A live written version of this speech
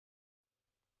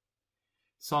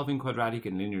Solving quadratic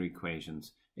and linear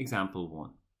equations, example 1.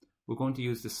 We're going to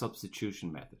use the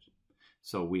substitution method.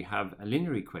 So we have a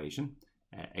linear equation,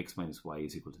 x minus y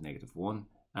is equal to negative 1,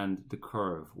 and the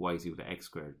curve y is equal to x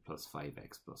squared plus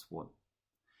 5x plus 1.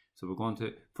 So we're going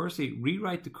to firstly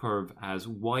rewrite the curve as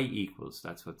y equals,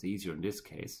 that's what's easier in this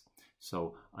case.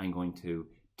 So I'm going to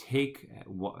take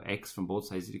x from both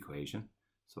sides of the equation.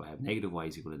 So I have negative y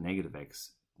is equal to negative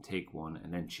x, take 1,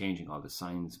 and then changing all the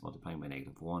signs, multiplying by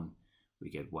negative 1, we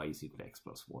get y is equal to x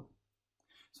plus 1.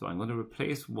 So I'm going to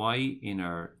replace y in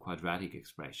our quadratic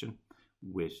expression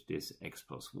with this x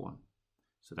plus 1.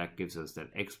 So that gives us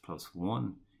that x plus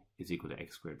 1 is equal to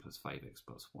x squared plus 5x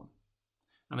plus 1.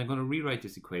 And I'm going to rewrite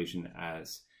this equation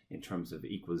as in terms of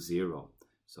equals 0.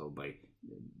 So by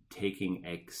taking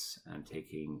x and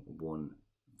taking 1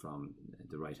 from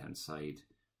the right hand side,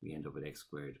 we end up with x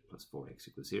squared plus 4x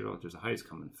equals 0. There's a highest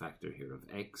common factor here of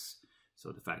x.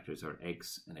 So the factors are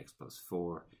x and x plus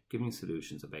 4, giving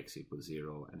solutions of x equals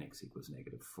 0 and x equals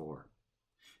negative 4.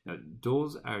 Now,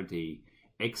 those are the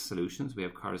x solutions. We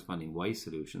have corresponding y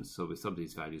solutions. So we sub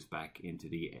these values back into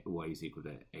the y is equal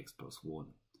to x plus 1.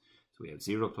 So we have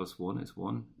 0 plus 1 is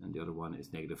 1, and the other one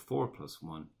is negative 4 plus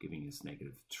 1, giving us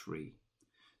negative 3.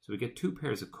 So we get two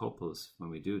pairs of couples when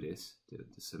we do this.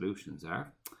 The solutions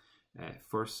are,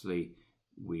 firstly,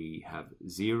 we have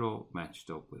 0 matched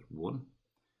up with 1.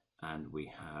 And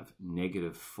we have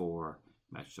negative 4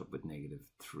 matched up with negative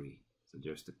 3. So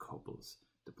there's the couples,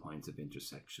 the points of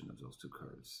intersection of those two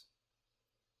curves.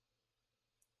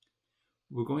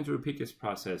 We're going to repeat this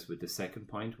process with the second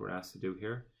point we're asked to do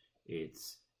here.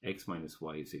 It's x minus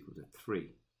y is equal to 3.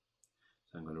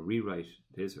 So I'm going to rewrite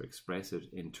this or express it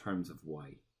in terms of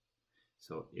y.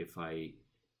 So if I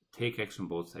take x from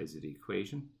both sides of the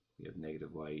equation, we have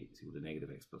negative y is equal to negative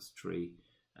x plus 3,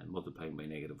 and multiplying by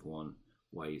negative 1,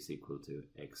 y is equal to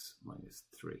x minus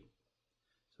 3.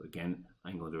 So again,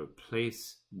 I'm going to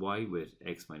replace y with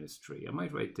x minus 3. I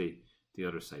might write the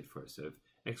other side first. So if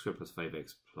x squared plus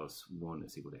 5x plus 1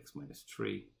 is equal to x minus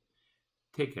 3,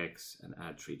 take x and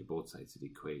add 3 to both sides of the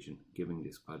equation, giving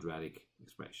this quadratic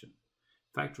expression.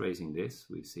 Factorizing this,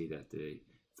 we see that the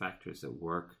factors that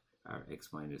work are x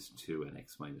minus 2 and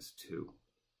x minus 2.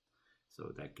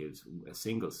 So that gives a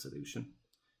single solution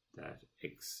that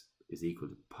x is equal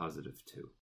to positive 2.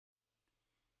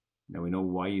 Now we know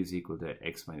y is equal to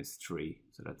x minus 3,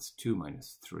 so that's 2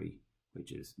 minus 3,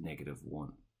 which is negative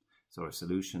 1. So our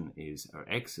solution is our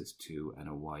x is 2 and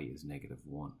our y is negative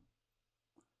 1.